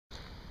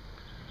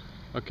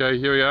Okay,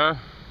 here we are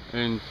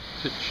in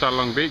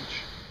Shalong Beach.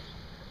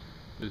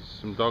 There's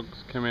some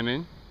dogs coming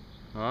in.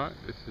 Alright,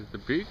 this is the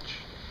beach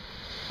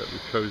that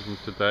we've chosen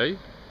today.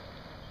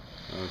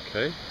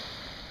 Okay,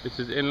 this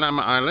is in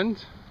Lama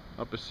Island,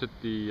 opposite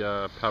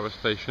the power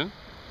station,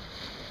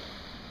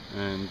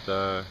 and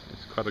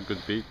it's quite a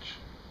good beach.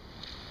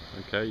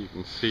 Okay, you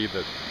can see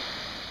that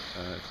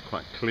it's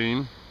quite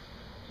clean.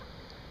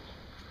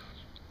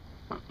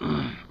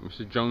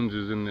 Mr. Jones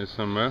is in there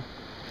somewhere.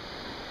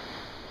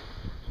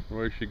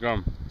 Where's she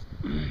gone?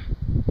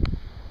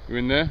 You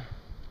in there?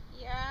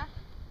 Yeah.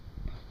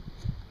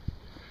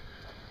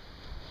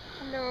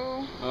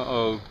 Hello.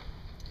 Uh-oh.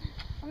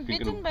 I'm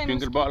bitten by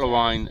Drinking a bottle of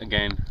wine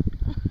again.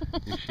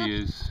 Here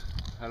she is.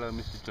 Hello,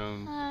 Mr.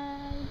 Jones.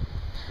 Hi.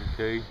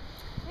 Okay.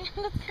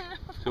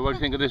 So what do you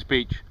think of this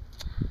beach?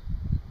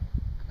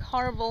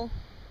 Horrible.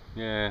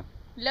 Yeah.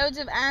 Loads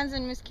of ants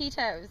and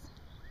mosquitoes.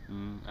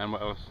 And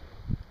what else?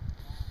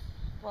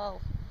 Well,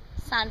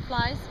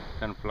 sandflies.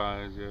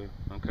 Sandflies,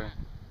 yeah. Okay.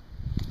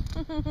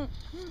 It's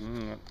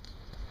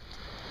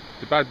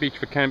a bad beach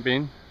for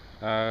camping.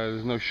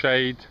 There's no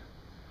shade.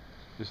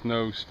 There's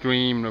no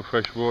stream, no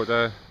fresh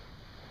water.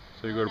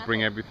 So you've got to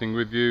bring everything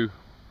with you.